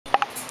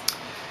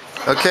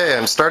Okay,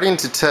 I'm starting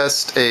to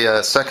test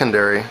a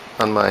secondary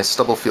on my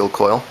Stubblefield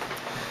coil,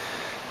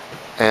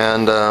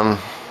 and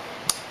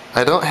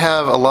I don't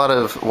have a lot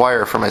of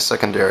wire for my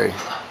secondary.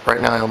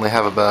 Right now I only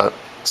have about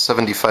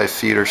 75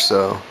 feet or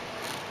so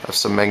of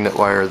some magnet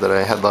wire that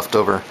I had left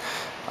over.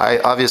 I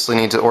obviously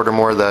need to order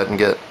more of that and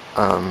get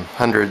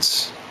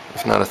hundreds,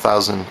 if not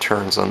 1,000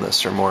 turns on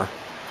this or more.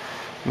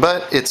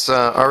 But it's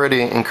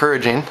already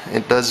encouraging.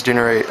 It does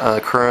generate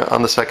current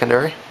on the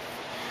secondary.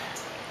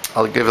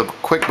 I'll give a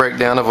quick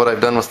breakdown of what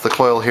I've done with the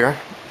coil here.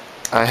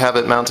 I have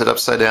it mounted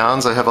upside down,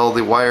 so I have all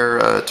the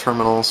wire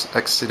terminals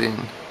exiting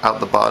out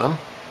the bottom.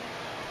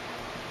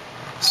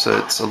 So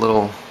it's a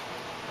little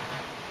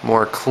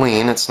more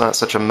clean, it's not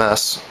such a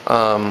mess.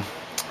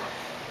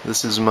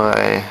 This is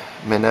my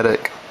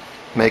magnetic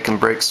make and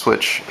break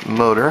switch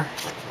motor.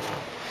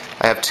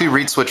 I have two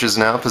reed switches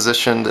now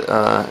positioned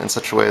in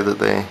such a way that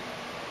they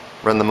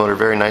run the motor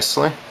very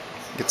nicely.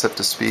 It gets up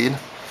to speed.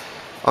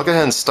 I'll go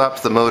ahead and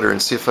stop the motor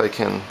and see if I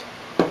can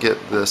get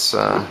this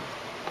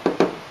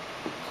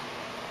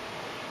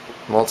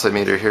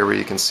multimeter here where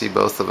you can see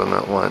both of them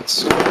at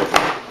once.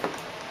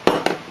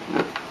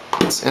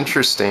 What's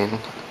interesting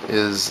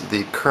is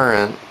the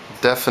current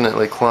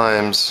definitely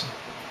climbs.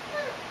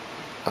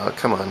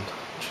 Come on,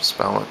 just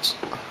balance.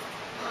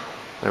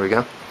 There we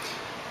go.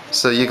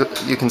 So you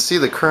can see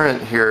the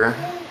current here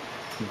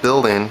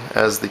building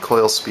as the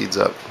coil speeds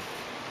up.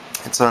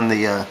 It's on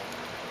the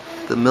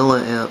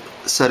milliamp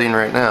setting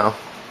right now,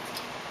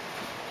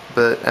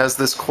 but as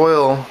this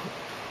coil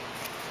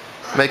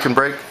make and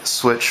break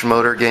switch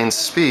motor gains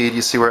speed,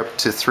 you see we're up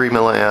to 3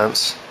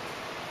 milliamps,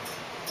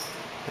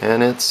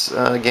 and it's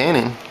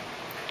gaining.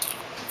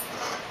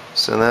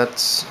 So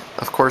that's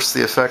of course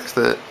the effect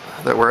that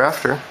we're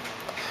after.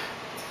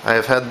 I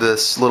have had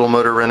this little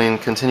motor running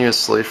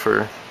continuously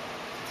for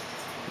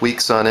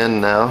weeks on end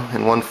now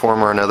in one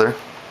form or another.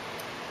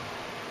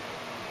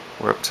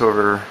 We're up to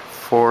over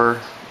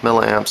 4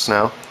 milliamps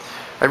now.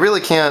 I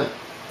really can't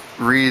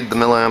read the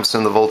milliamps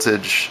and the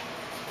voltage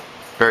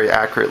very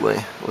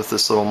accurately with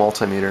this little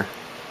multimeter,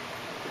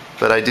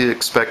 but I do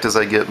expect as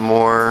I get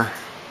more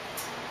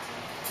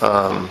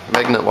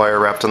magnet wire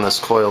wrapped on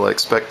this coil, I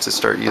expect to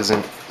start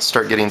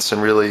getting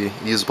some really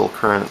usable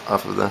current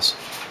off of this.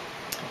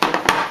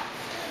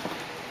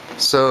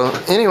 So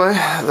anyway,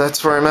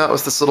 that's where I'm at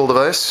with this little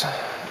device.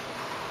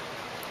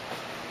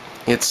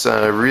 It's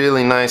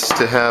really nice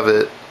to have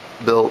it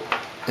built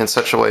in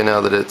such a way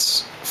now that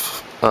it's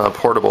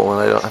portable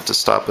and I don't have to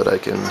stop it. I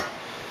can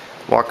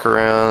walk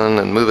around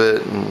and move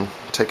it and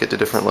take it to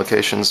different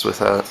locations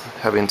without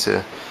having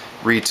to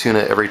retune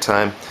it every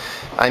time.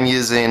 I'm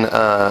using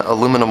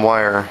aluminum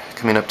wire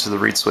coming up to the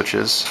reed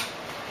switches.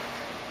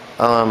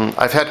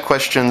 I've had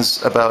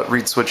questions about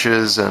reed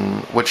switches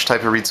and which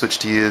type of reed switch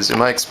to use. In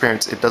my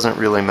experience, it doesn't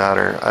really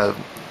matter.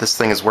 This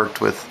thing has worked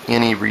with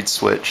any reed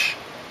switch.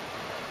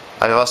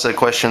 I've also had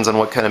questions on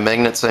what kind of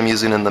magnets I'm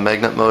using in the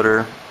magnet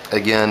motor.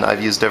 Again,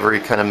 I've used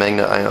every kind of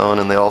magnet I own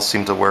and they all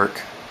seem to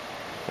work.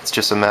 It's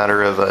just a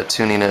matter of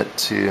tuning it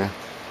to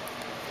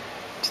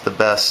the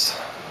best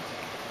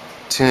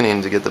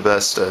tuning to get the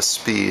best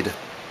speed.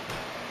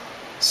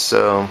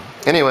 So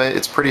anyway,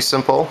 it's pretty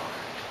simple.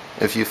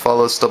 If you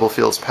follow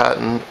Stubblefield's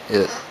patent,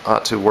 it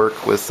ought to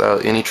work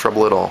without any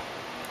trouble at all.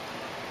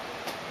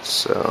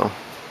 So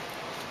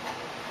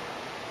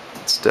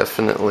it's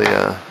definitely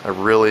a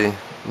really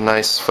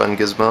nice, fun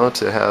gizmo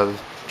to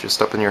have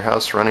just up in your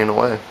house running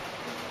away.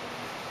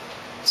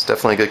 It's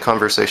definitely a good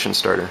conversation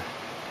starter.